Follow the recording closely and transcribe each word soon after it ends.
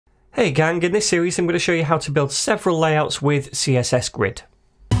Hey gang, in this series I'm going to show you how to build several layouts with CSS Grid.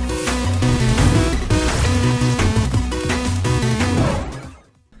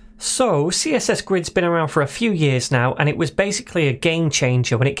 So CSS Grid's been around for a few years now, and it was basically a game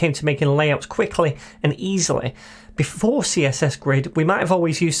changer when it came to making layouts quickly and easily. Before CSS Grid, we might have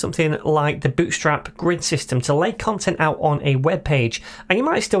always used something like the Bootstrap grid system to lay content out on a web page, and you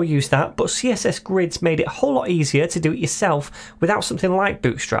might still use that, but CSS Grid's made it a whole lot easier to do it yourself without something like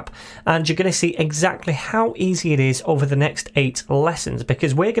Bootstrap. And you're going to see exactly how easy it is over the next 8 lessons,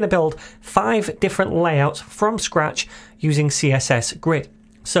 because we're going to build 5 different layouts from scratch using CSS Grid.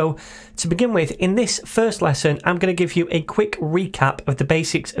 So to begin with, in this first lesson, I'm going to give you a quick recap of the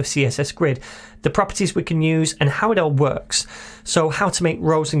basics of CSS Grid, the properties we can use and how it all works. So how to make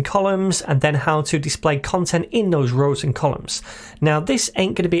rows and columns, and then how to display content in those rows and columns. Now this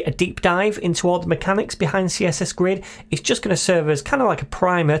ain't going to be a deep dive into all the mechanics behind CSS Grid. It's just going to serve as kind of like a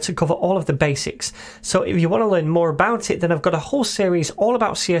primer to cover all of the basics. So if you want to learn more about it, then I've got a whole series all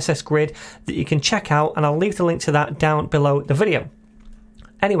about CSS Grid that you can check out, and I'll leave the link to that down below the video.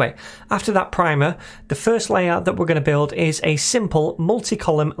 Anyway, after that primer, the first layout that we're going to build is a simple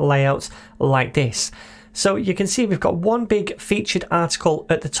multi-column layout like this. So you can see we've got one big featured article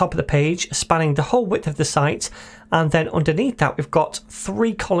at the top of the page spanning the whole width of the site, and then underneath that we've got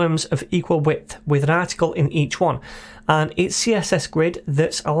 3 columns of equal width with an article in each one. And it's CSS Grid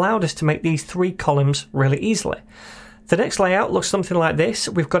that's allowed us to make these 3 columns really easily. The next layout looks something like this.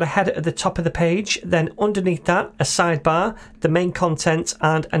 We've got a header at the top of the page, then underneath that a sidebar, the main content,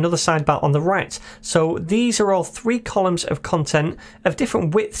 and another sidebar on the right. So these are all 3 columns of content of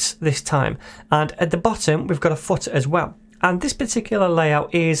different widths this time, and at the bottom we've got a footer as well. And this particular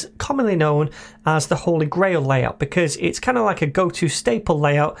layout is commonly known as the Holy Grail layout because it's kind of like a go-to staple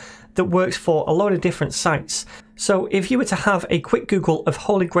layout that works for a lot of different sites. So if you were to have a quick Google of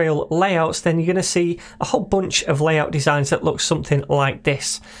Holy Grail layouts, then you're going to see a whole bunch of layout designs that look something like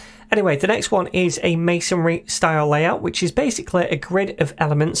this. Anyway, the next one is a masonry style layout, which is basically a grid of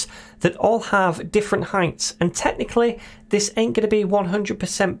elements that all have different heights. And technically, this ain't going to be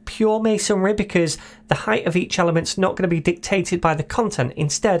 100% pure masonry because the height of each element's not going to be dictated by the content.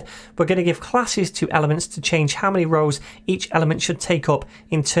 Instead, we're going to give classes to elements to change how many rows each element should take up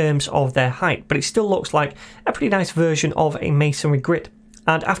in terms of their height. But it still looks like a pretty nice version of a masonry grid.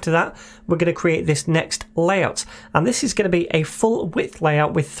 And after that, we're going to create this next layout. And this is going to be a full width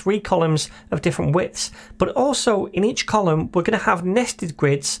layout with 3 columns of different widths. But also in each column, we're going to have nested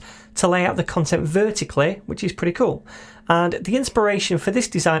grids to lay out the content vertically, which is pretty cool. And the inspiration for this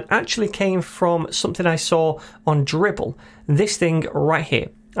design actually came from something I saw on Dribbble, this thing right here.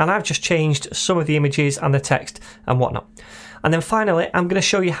 And I've just changed some of the images and the text and whatnot. And then finally, I'm going to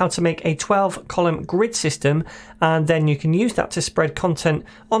show you how to make a 12-column grid system, and then you can use that to spread content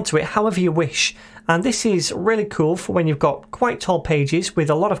onto it however you wish. And this is really cool for when you've got quite tall pages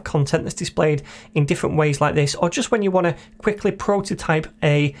with a lot of content that's displayed in different ways like this, or just when you want to quickly prototype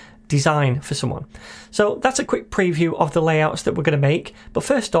a design for someone. So that's a quick preview of the layouts that we're going to make. But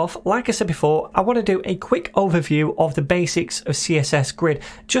first off, like I said before, I want to do a quick overview of the basics of CSS Grid,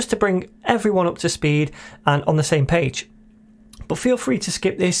 just to bring everyone up to speed and on the same page. But feel free to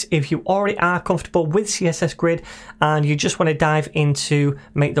skip this if you already are comfortable with CSS Grid and you just want to dive into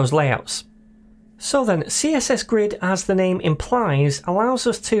make those layouts. So then, CSS Grid, as the name implies, allows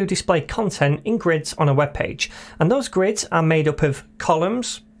us to display content in grids on a web page. And those grids are made up of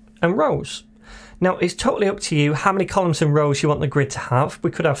columns and rows. Now, it's totally up to you how many columns and rows you want the grid to have.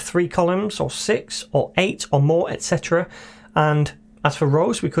 We could have 3 columns or 6 or 8 or more, etc. And as for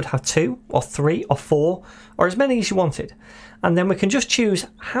rows, we could have 2 or 3 or 4 or as many as you wanted. And then we can just choose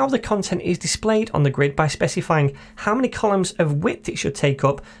how the content is displayed on the grid by specifying how many columns of width it should take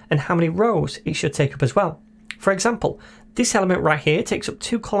up and how many rows it should take up as well. For example, this element right here takes up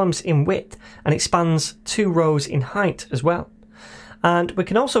 2 columns in width and it spans 2 rows in height as well. And we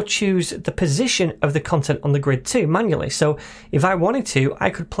can also choose the position of the content on the grid too manually. So if I wanted to,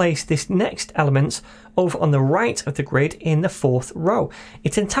 I could place this next element over on the right of the grid in the 4th row.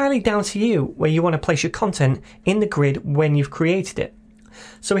 It's entirely down to you where you want to place your content in the grid when you've created it.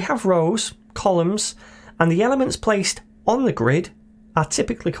 So we have rows, columns, and the elements placed on the grid are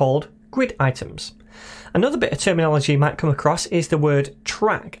typically called grid items. Another bit of terminology you might come across is the word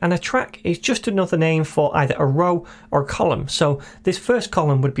track, and a track is just another name for either a row or a column. So this first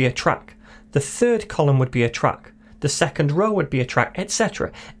column would be a track, the 3rd column would be a track, the 2nd row would be a track,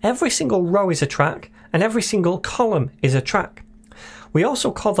 etc. Every single row is a track and every single column is a track. We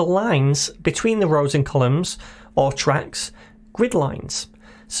also call the lines between the rows and columns or tracks grid lines.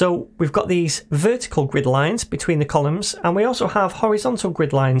 So we've got these vertical grid lines between the columns, and we also have horizontal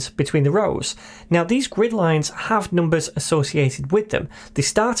grid lines between the rows. Now these grid lines have numbers associated with them. They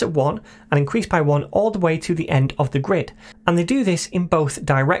start at 1 and increase by 1 all the way to the end of the grid. And they do this in both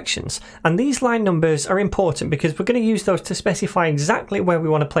directions. And these line numbers are important because we're going to use those to specify exactly where we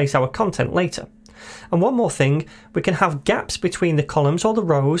want to place our content later. And one more thing, we can have gaps between the columns or the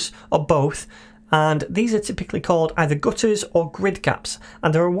rows or both, and these are typically called either gutters or grid gaps,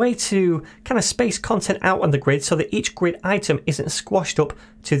 and they're a way to kind of space content out on the grid so that each grid item isn't squashed up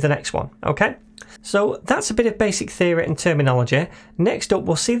to the next one. Okay, so that's a bit of basic theory and terminology. Next up,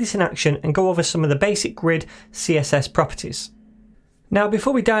 we'll see this in action and go over some of the basic grid CSS properties. Now,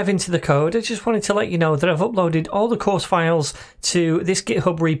 before we dive into the code, I just wanted to let you know that I've uploaded all the course files to this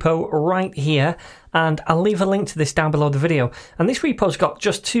GitHub repo right here, and I'll leave a link to this down below the video. And this repo's got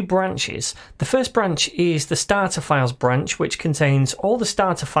just 2 branches. The first branch is the starter files branch, which contains all the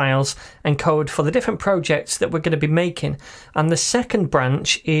starter files and code for the different projects that we're going to be making. And the second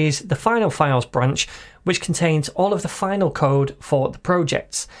branch is the final files branch, which contains all of the final code for the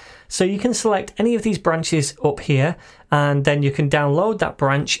projects. So you can select any of these branches up here, and then you can download that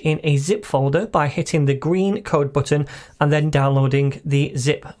branch in a zip folder by hitting the green code button and then downloading the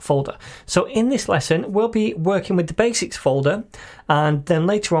zip folder. So in this lesson, we'll be working with the basics folder, and then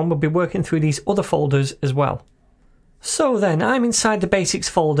later on we'll be working through these other folders as well. So then I'm inside the basics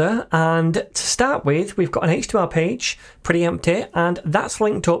folder, and to start with, we've got an HTML page, pretty empty, and that's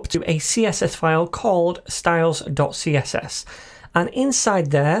linked up to a CSS file called styles.css. And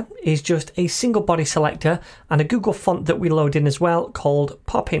inside there is just a single body selector and a Google font that we load in as well called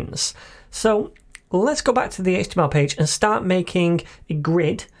Poppins. So let's go back to the HTML page and start making a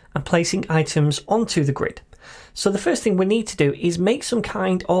grid and placing items onto the grid. So the first thing we need to do is make some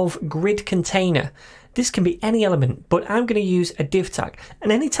kind of grid container. This can be any element, but I'm going to use a div tag.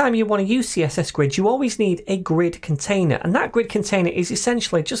 And anytime you want to use CSS Grid, you always need a grid container. And that grid container is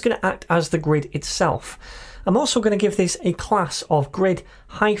essentially just going to act as the grid itself. I'm also going to give this a class of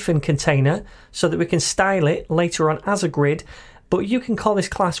grid-container so that we can style it later on as a grid, but you can call this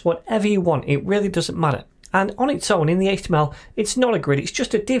class whatever you want. It really doesn't matter. And on its own in the HTML, it's not a grid, it's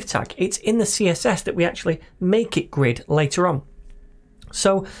just a div tag. It's in the CSS that we actually make it grid later on.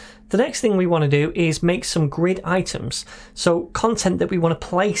 So the next thing we want to do is make some grid items, so content that we want to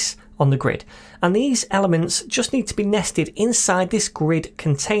place on the grid. And these elements just need to be nested inside this grid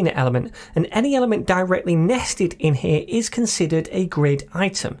container element, and any element directly nested in here is considered a grid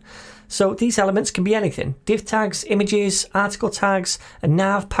item. So these elements can be anything: div tags, images, article tags, a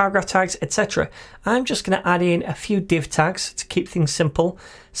nav, paragraph tags, etc. I'm just going to add in a few div tags to keep things simple,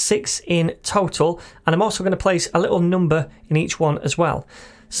 6 in total, and I'm also going to place a little number in each one as well.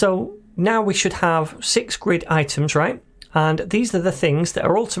 So now we should have 6 grid items, right? And these are the things that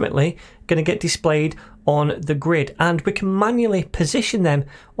are ultimately going to get displayed on the grid, and we can manually position them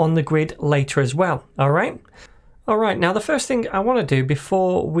on the grid later as well. All right. Now the first thing I want to do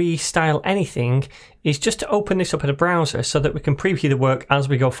before we style anything is just to open this up in a browser so that we can preview the work as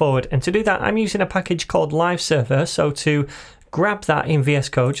we go forward. And to do that, I'm using a package called Live Server. So to grab that in VS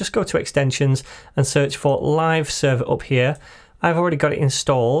Code, just go to extensions and search for Live Server up here. I've already got it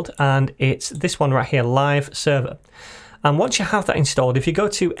installed, and it's this one right here, Live Server. And once you have that installed, if you go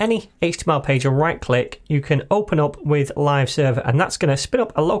to any HTML page and right click, you can open up with Live Server, and that's going to spin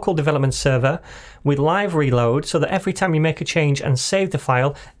up a local development server with live reload, so that every time you make a change and save the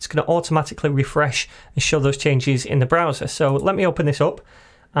file, it's going to automatically refresh and show those changes in the browser. So let me open this up,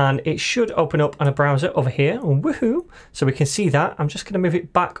 and it should open up on a browser over here. Woohoo! So we can see that. I'm just going to move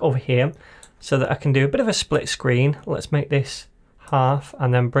it back over here so that I can do a bit of a split screen. Let's make this half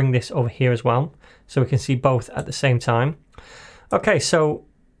and then bring this over here as well, so we can see both at the same time. Okay, so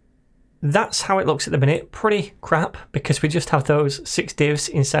that's how it looks at the minute. Pretty crap, because we just have those 6 divs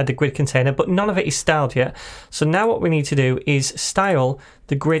inside the grid container, but none of it is styled yet. So now what we need to do is style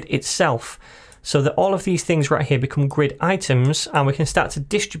the grid itself, so that all of these things right here become grid items, and we can start to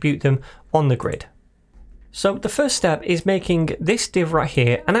distribute them on the grid. So the first step is making this div right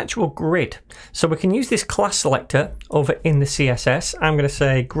here an actual grid. So we can use this class selector over in the CSS. I'm going to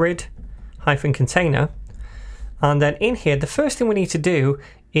say grid-container. And then in here, the first thing we need to do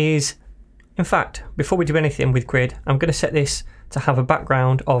is, in fact, before we do anything with grid, I'm going to set this to have a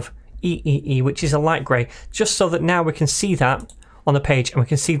background of EEE, which is a light grey, just so that now we can see that on the page, and we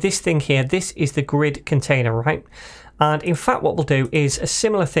can see this thing here. This is the grid container, right? And in fact, what we'll do is a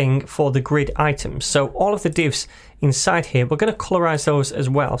similar thing for the grid items. So all of the divs inside here, we're going to colorize those as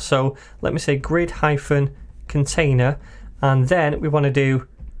well. So let me say grid-container, and then we want to do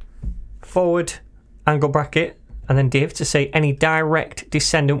forward angle bracket and then div to say any direct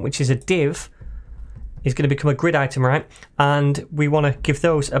descendant, which is a div, is going to become a grid item, right? And we want to give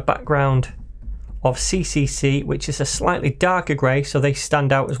those a background of CCC, which is a slightly darker grey, so they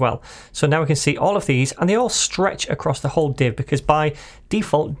stand out as well. So now we can see all of these, and they all stretch across the whole div, because by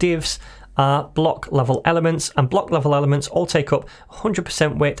default divs are block level elements, and block level elements all take up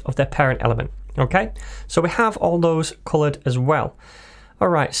 100% width of their parent element. Okay, so we have all those coloured as well.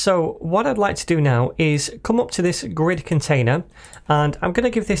 Alright, so what I'd like to do now is come up to this grid container, and I'm going to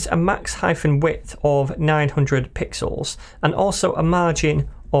give this a max width of 900 pixels and also a margin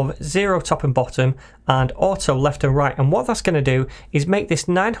of 0 top and bottom and auto left and right. And what that's going to do is make this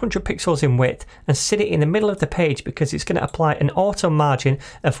 900 pixels in width and sit it in the middle of the page, because it's going to apply an auto margin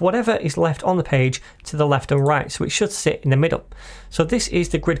of whatever is left on the page to the left and right, so it should sit in the middle. So this is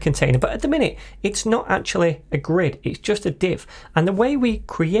the grid container, but at the minute it's not actually a grid, it's just a div. And the way we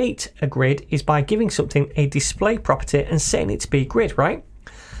create a grid is by giving something a display property and setting it to be grid, right?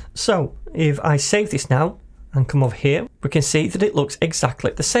 So if I save this now and come over here, we can see that it looks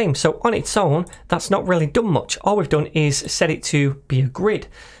exactly the same. So on its own, that's not really done much. All we've done is set it to be a grid.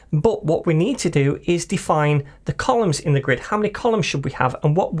 But what we need to do is define the columns in the grid. How many columns should we have,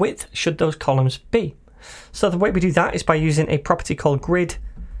 and what width should those columns be? So the way we do that is by using a property called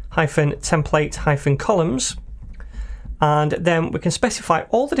grid-template-columns. And then we can specify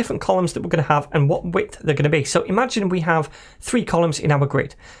all the different columns that we're going to have and what width they're going to be. So imagine we have 3 columns in our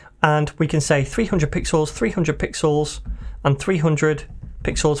grid, and we can say 300 pixels, 300 pixels, and 300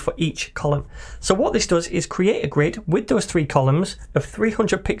 pixels for each column. So what this does is create a grid with those 3 columns of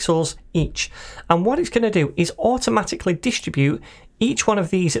 300 pixels each. And what it's going to do is automatically distribute each one of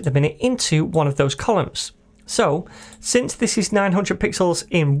these at the minute into one of those columns. So since this is 900 pixels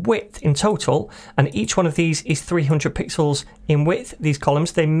in width in total, and each one of these is 300 pixels in width, these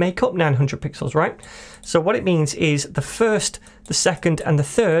columns, they make up 900 pixels, right? So what it means is the first, the second, and the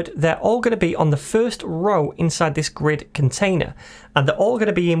third, they're all going to be on the first row inside this grid container, and they're all going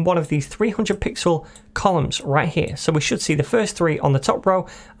to be in one of these 300 pixel columns right here. So we should see the first 3 on the top row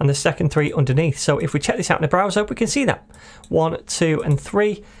and the second 3 underneath. So if we check this out in the browser, we can see that 1, 2, and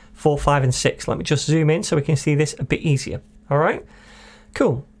 3, 4, 5, and 6. Let me just zoom in so we can see this a bit easier. All right,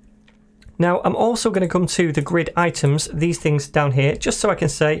 cool. Now I'm also going to come to the grid items, these things down here, just so I can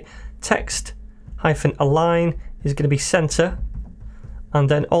say text-align is going to be center, and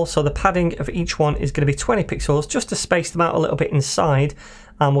then also the padding of each one is going to be 20 pixels, just to space them out a little bit inside.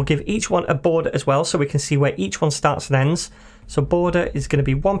 And we'll give each one a border as well, so we can see where each one starts and ends. So border is going to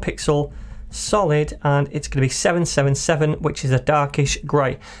be 1 pixel solid, and it's going to be 777, which is a darkish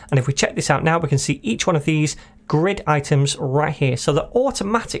grey. And if we check this out now, we can see each one of these grid items right here. So they're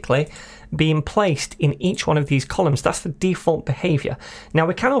automatically being placed in each one of these columns. That's the default behavior. Now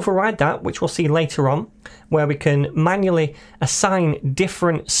we can override that, which we'll see later on, where we can manually assign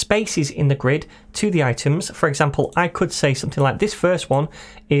different spaces in the grid to the items. For example, I could say something like this first one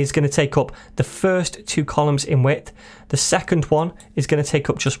is going to take up the first 2 columns in width. The second one is going to take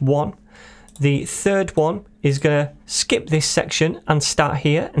up just 1. The third one is going to skip this section and start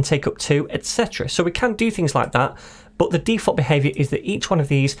here and take up 2, etc. So we can do things like that, but the default behavior is that each one of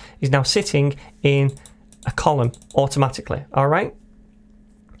these is now sitting in a column automatically. All right.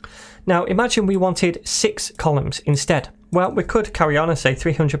 Now imagine we wanted 6 columns instead. Well, we could carry on and say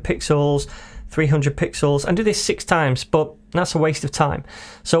 300 pixels, 300 pixels, and do this 6 times, but that's a waste of time.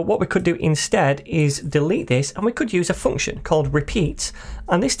 So what we could do instead is delete this, and we could use a function called repeat,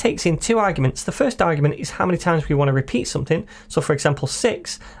 and this takes in 2 arguments. The first argument is how many times we want to repeat something, so for example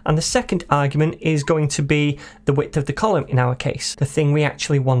 6, and the second argument is going to be the width of the column in our case, the thing we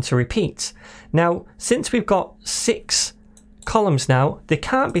actually want to repeat. Now since we've got 6 columns now, they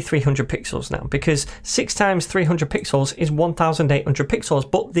can't be 300 pixels now, because 6 times 300 pixels is 1800 pixels,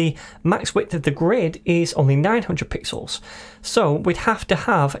 but the max width of the grid is only 900 pixels. So we'd have to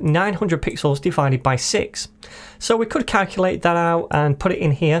have 900 pixels divided by 6. So we could calculate that out and put it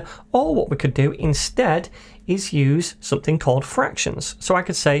in here, or what we could do instead is use something called fractions. So I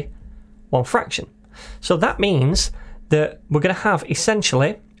could say 1 fraction. So that means that we're going to have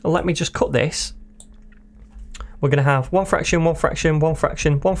essentially, let me just cut this, we're going to have 1 fraction, 1 fraction, 1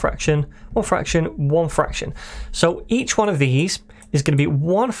 fraction, 1 fraction, 1 fraction, 1 fraction. So each one of these is going to be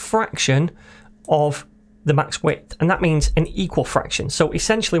 1 fraction of the max width, and that means an equal fraction. So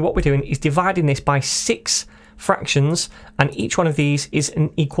essentially what we're doing is dividing this by 6 fractions, and each one of these is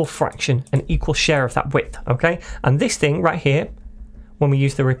an equal fraction, an equal share of that width, okay? And this thing right here, when we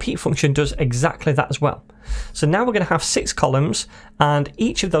use the repeat function, does exactly that as well. So now we're going to have 6 columns, and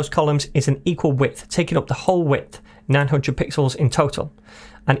each of those columns is an equal width, taking up the whole width. 900 pixels in total.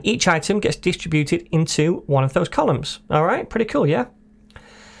 And each item gets distributed into one of those columns. All right, pretty cool, yeah?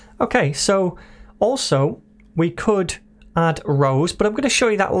 Okay, so also we could add rows, but I'm going to show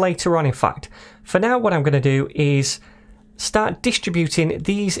you that later on, in fact. For now, what I'm going to do is start distributing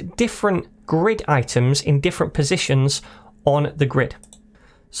these different grid items in different positions on the grid.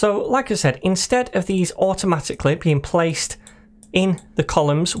 So like I said, instead of these automatically being placed in the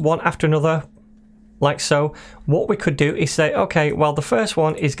columns one after another, like so, what we could do is say, okay, well, the first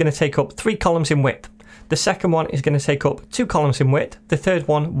one is going to take up 3 columns in width. The second one is going to take up 2 columns in width. The third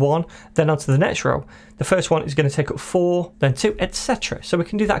one, 1, then onto the next row. The first one is going to take up 4, then 2, etc. So we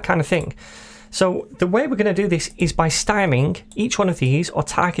can do that kind of thing. So the way we're going to do this is by styling each one of these, or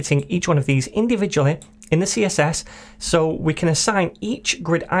targeting each one of these individually in the CSS, so we can assign each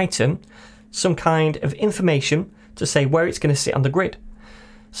grid item some kind of information to say where it's going to sit on the grid.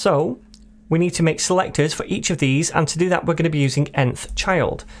 So we need to make selectors for each of these, and to do that we're going to be using nth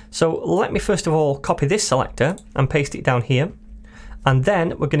child. So let me first of all copy this selector and paste it down here, and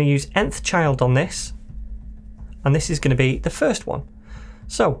then we're going to use nth child on this, and this is going to be the first one.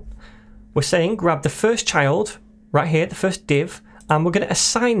 So we're saying grab the first child right here, the first div, and we're going to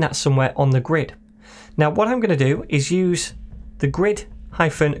assign that somewhere on the grid. Now what I'm going to do is use the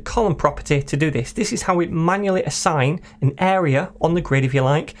grid-column property to do this. This is how we manually assign an area on the grid, if you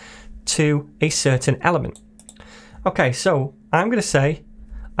like, to a certain element. Okay, so I'm going to say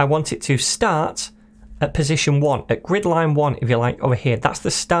I want it to start at position 1, at grid line 1, if you like, over here. That's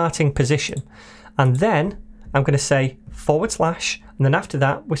the starting position. And then I'm going to say /, and then after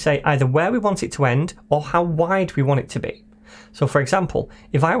that we say either where we want it to end or how wide we want it to be. So for example,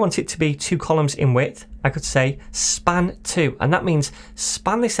 if I want it to be 2 columns in width, I could say span 2, and that means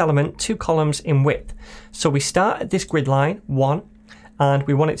span this element 2 columns in width. So we start at this grid line 1, and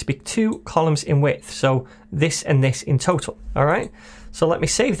we want it to be 2 columns in width, so this and this in total. All right, so let me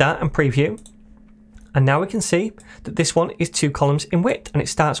save that and preview, and now we can see that this one is 2 columns in width, and it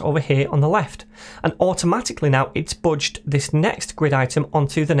starts over here on the left, and automatically now it's budged this next grid item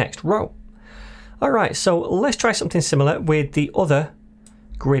onto the next row. All right, so let's try something similar with the other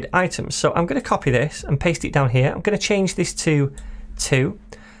grid items. So I'm going to copy this and paste it down here. I'm going to change this to 2.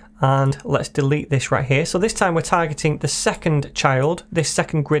 And let's delete this right here. So this time we're targeting the second child, this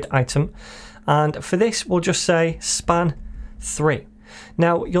second grid item. And for this, we'll just say span 3.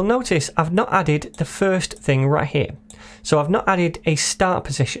 Now you'll notice I've not added the first thing right here. So I've not added a start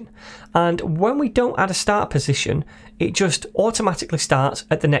position. And when we don't add a start position, it just automatically starts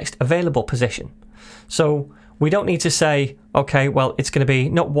at the next available position. So we don't need to say, okay, well, it's going to be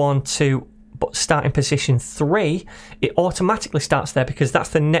not 1, 2, but start in position 3, it automatically starts there because that's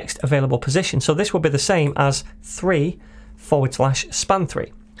the next available position. So this will be the same as 3 / span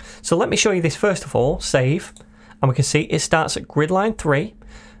 3. So let me show you this first of all, save, and we can see it starts at grid line 3,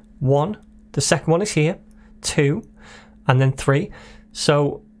 1, the second one is here, 2, and then 3.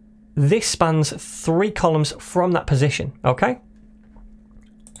 So this spans 3 columns from that position, okay?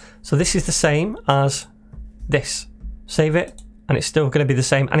 So this is the same as this. Save it, and it's still going to be the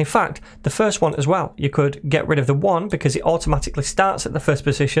same. And in fact, the first one as well, you could get rid of the 1 because it automatically starts at the first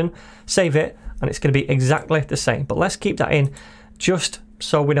position, save it, and it's going to be exactly the same. But let's keep that in just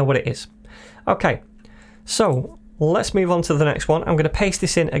so we know what it is. Okay, so let's move on to the next one. I'm going to paste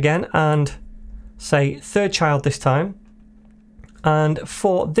this in again and say third child this time. And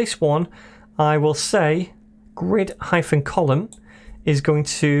for this one, I will say grid-column is going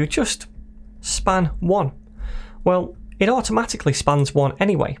to just span 1. Well, it automatically spans 1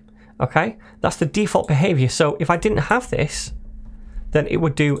 anyway, okay? That's the default behavior. So if I didn't have this, then it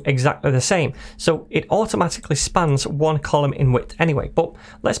would do exactly the same. So it automatically spans 1 column in width anyway. But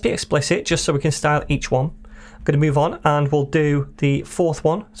let's be explicit just so we can style each one. I'm going to move on and we'll do the fourth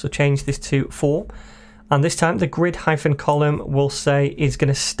one. So change this to 4. And this time the grid-column we'll say is going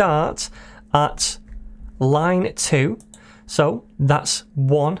to start at line 2. So that's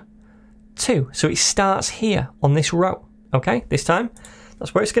 1, 2. So it starts here on this row. Okay, this time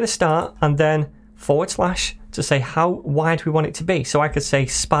that's where it's going to start, and then / to say how wide we want it to be. So I could say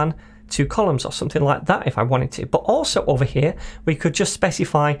span 2 columns or something like that if I wanted to. But also over here, we could just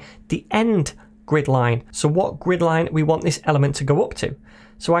specify the end grid line. So what grid line we want this element to go up to.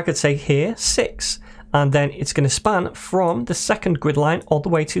 So I could say here 6, and then it's going to span from the second grid line all the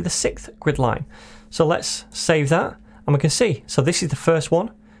way to the 6th grid line. So let's save that, and we can see. So this is the first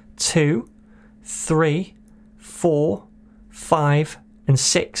one, 2, 3, 4, 5, and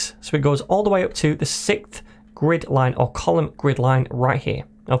 6. So it goes all the way up to the 6th grid line or column grid line right here.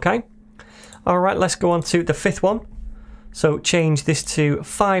 Okay. All right, let's go on to the 5th one. So change this to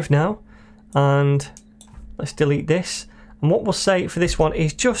 5 now, and Let's delete this. And what we'll say for this one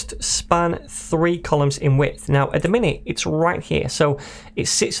is just span 3 columns in width. Now at the minute it's right here, so it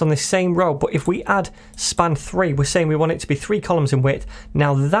sits on the same row, but if we add span 3, we're saying we want it to be 3 columns in width.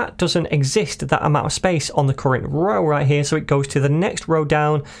 Now that doesn't exist, that amount of space on the current row right here, so it goes to the next row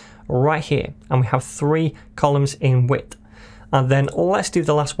down right here, and we have 3 columns in width. And then let's do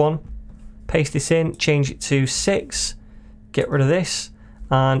the last one. Paste this in, change it to 6, get rid of this,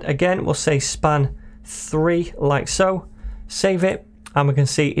 and again we'll say span 3 like so. Save it, and we can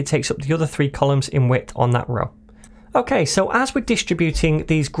see it takes up the other 3 columns in width on that row. Okay, so as we're distributing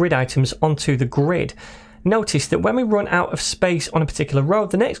these grid items onto the grid, notice that when we run out of space on a particular row,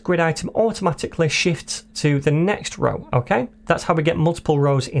 the next grid item automatically shifts to the next row, okay? That's how we get multiple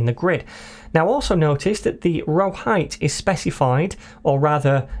rows in the grid. Now also notice that the row height is specified, or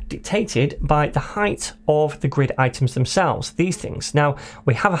rather dictated, by the height of the grid items themselves, these things. Now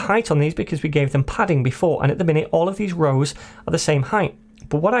we have a height on these because we gave them padding before, and at the minute all of these rows are the same height.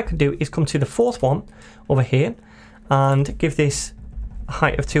 But what I can do is come to the 4th one over here and give this a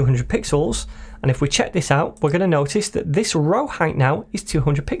height of 200 pixels. And if we check this out, we're going to notice that this row height now is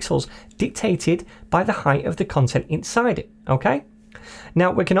 200 pixels, dictated by the height of the content inside it, okay?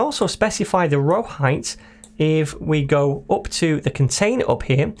 Now we can also specify the row height if we go up to the container up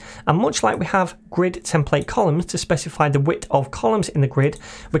here, and much like we have grid template columns to specify the width of columns in the grid,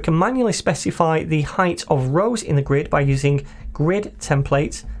 we can manually specify the height of rows in the grid by using grid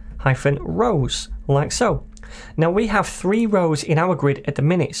template -rows, like so. Now we have 3 rows in our grid at the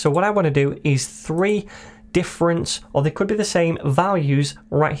minute, so what I want to do is 3 different, or they could be the same values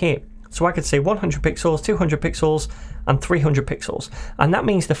right here. So I could say 100 pixels, 200 pixels, and 300 pixels. And that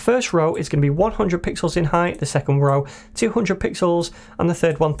means the first row is going to be 100 pixels in height, the second row 200 pixels, and the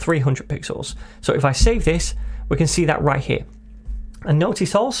third one 300 pixels. So if I save this, we can see that right here. And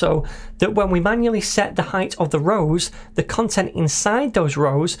notice also that when we manually set the height of the rows, the content inside those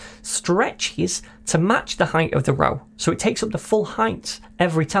rows stretches to match the height of the row. So it takes up the full height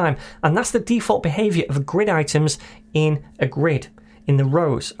every time. And that's the default behavior of grid items in a grid, in the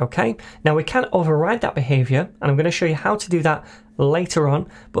rows, okay? Now we can override that behavior, and I'm going to show you how to do that later on,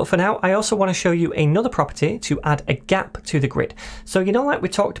 but for now I also want to show you another property to add a gap to the grid. So you know, like we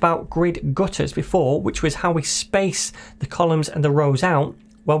talked about grid gutters before, which was how we space the columns and the rows out,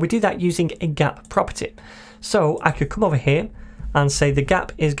 well we do that using a gap property. So I could come over here and say the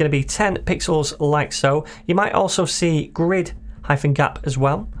gap is going to be 10 pixels like so. You might also see grid-gap as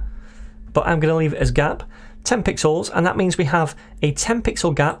well, but I'm going to leave it as gap. 10 pixels, and that means we have a 10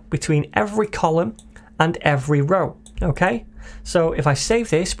 pixel gap between every column and every row, okay? So if I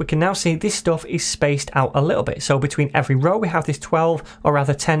save this, we can now see this stuff is spaced out a little bit. So between every row we have this 12, or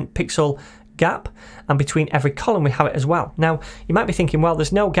rather 10 pixel gap, and between every column we have it as well. Now you might be thinking, well,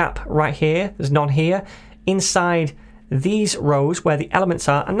 there's no gap right here, there's none here inside these rows where the elements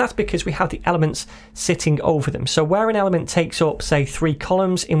are, and that's because we have the elements sitting over them. So where an element takes up, say, 3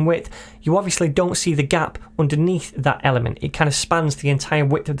 columns in width, you obviously don't see the gap underneath that element. It kind of spans the entire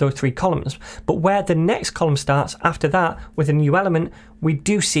width of those 3 columns. But where the next column starts after that with a new element, we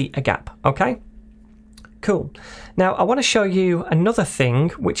do see a gap, okay? Cool. Now I want to show you another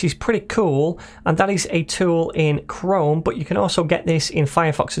thing which is pretty cool, and that is a tool in Chrome, but you can also get this in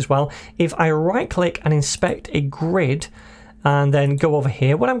Firefox as well. If I right click and inspect a grid and then go over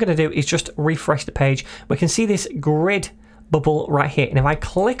here, what I'm going to do is just refresh the page. We can see this grid bubble right here, and if I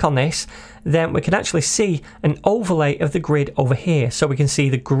click on this, then we can actually see an overlay of the grid over here. So we can see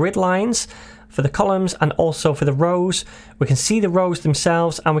the grid lines for the columns and also for the rows. We can see the rows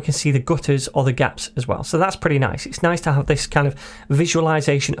themselves, and we can see the gutters or the gaps as well. So that's pretty nice. It's nice to have this kind of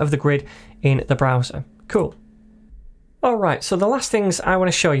visualization of the grid in the browser. Cool. Alright, so the last things I want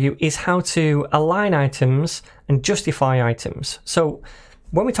to show you is how to align items and justify items. So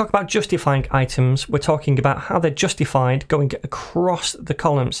when we talk about justifying items, we're talking about how they're justified going across the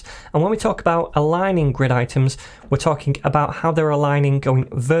columns. And when we talk about aligning grid items, we're talking about how they're aligning going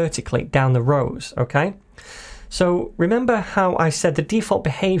vertically down the rows, okay? So remember how I said the default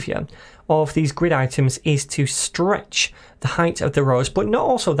behavior of these grid items is to stretch the height of the rows, but not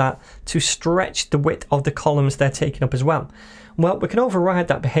also that, to stretch the width of the columns they're taking up as well. Well, we can override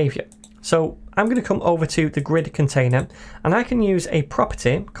that behavior. So I'm going to come over to the grid container, and I can use a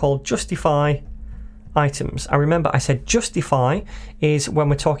property called justify items. I remember I said justify is when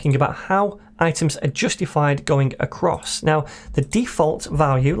we're talking about how items are justified going across. Now the default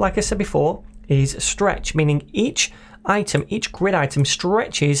value, like I said before, is stretch, meaning each item, each grid item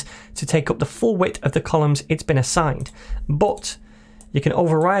stretches to take up the full width of the columns it's been assigned. But you can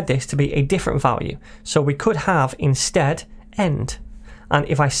override this to be a different value. So we could have instead end. And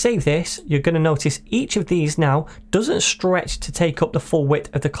if I save this, you're going to notice each of these now doesn't stretch to take up the full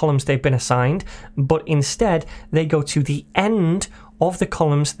width of the columns they've been assigned, but instead they go to the end of the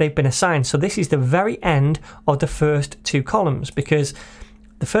columns they've been assigned. So this is the very end of the first two columns, because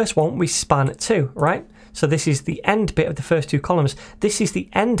the first one we span 2, right? So this is the end bit of the first two columns. This is the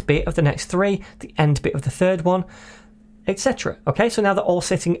end bit of the next 3, the end bit of the third one, etc. Okay, so now they're all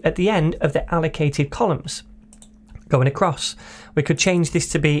sitting at the end of the allocated columns going across. We could change this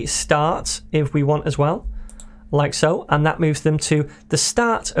to be start if we want as well, like so, and that moves them to the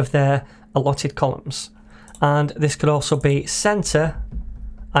start of their allotted columns. And this could also be center,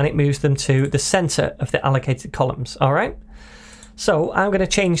 and it moves them to the center of the allocated columns. All right. So I'm going to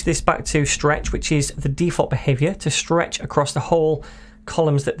change this back to stretch, which is the default behavior, to stretch across the whole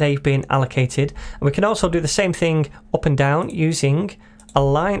columns that they've been allocated. And we can also do the same thing up and down using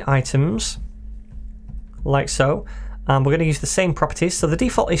align items, like so. And we're going to use the same properties. So the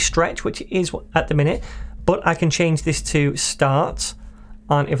default is stretch, which is at the minute, but I can change this to start.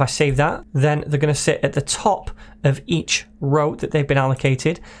 And if I save that, then they're going to sit at the top of each row that they've been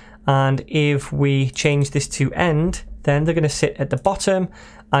allocated. And if we change this to end, then they're going to sit at the bottom.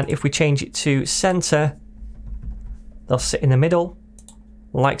 And if we change it to center, they'll sit in the middle,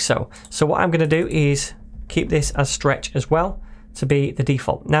 like so. So what I'm going to do is keep this as stretch as well to be the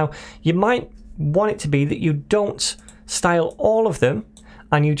default. Now, you might want it to be that you don't style all of them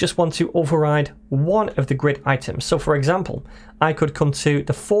and you just want to override one of the grid items. So for example, I could come to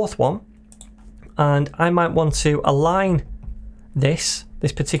the fourth one and I might want to align this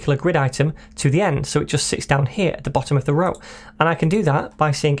particular grid item to the end, so it just sits down here at the bottom of the row. And I can do that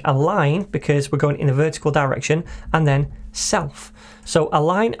by saying align, because we're going in the vertical direction, and then self. So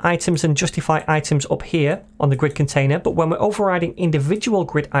align items and justify items up here on the grid container, but when we're overriding individual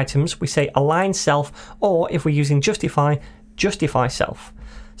grid items, we say align self, or if we're using justify, justify self.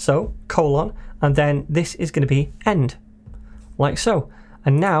 So colon, and then this is going to be end, like so.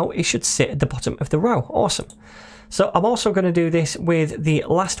 And now it should sit at the bottom of the row. Awesome. So I'm also going to do this with the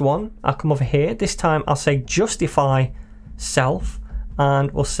last one. I'll come over here. This time I'll say justify self, and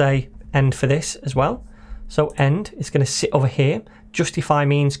we'll say end for this as well. So end is going to sit over here. Justify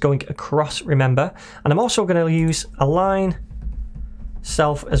means going across, remember. And I'm also going to use align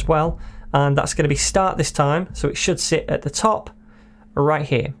self as well. And that's going to be start this time. So it should sit at the top right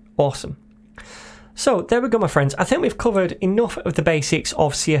here. Awesome. So there we go, my friends. I think we've covered enough of the basics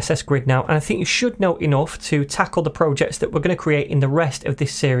of CSS Grid now, and I think you should know enough to tackle the projects that we're going to create in the rest of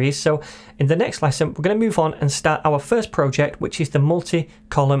this series. So in the next lesson, we're going to move on and start our first project, which is the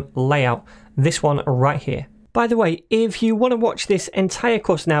multi-column layout. This one right here. By the way, if you want to watch this entire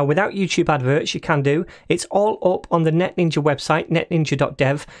course now without YouTube adverts, you can do. It's all up on the NetNinja website,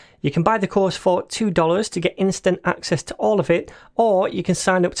 netninja.dev. You can buy the course for $2 to get instant access to all of it, or you can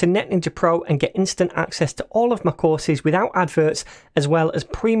sign up to NetNinja Pro and get instant access to all of my courses without adverts, as well as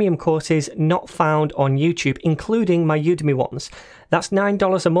premium courses not found on YouTube, including my Udemy ones. That's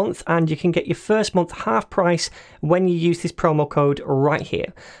 $9 a month, and you can get your first month half price when you use this promo code right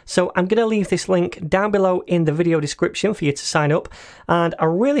here. So I'm going to leave this link down below in the video description for you to sign up, and I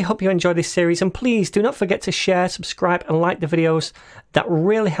really hope you enjoy this series, and please do not forget to share, subscribe and like the videos. That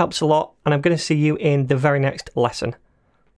really helps a lot, and I'm going to see you in the very next lesson.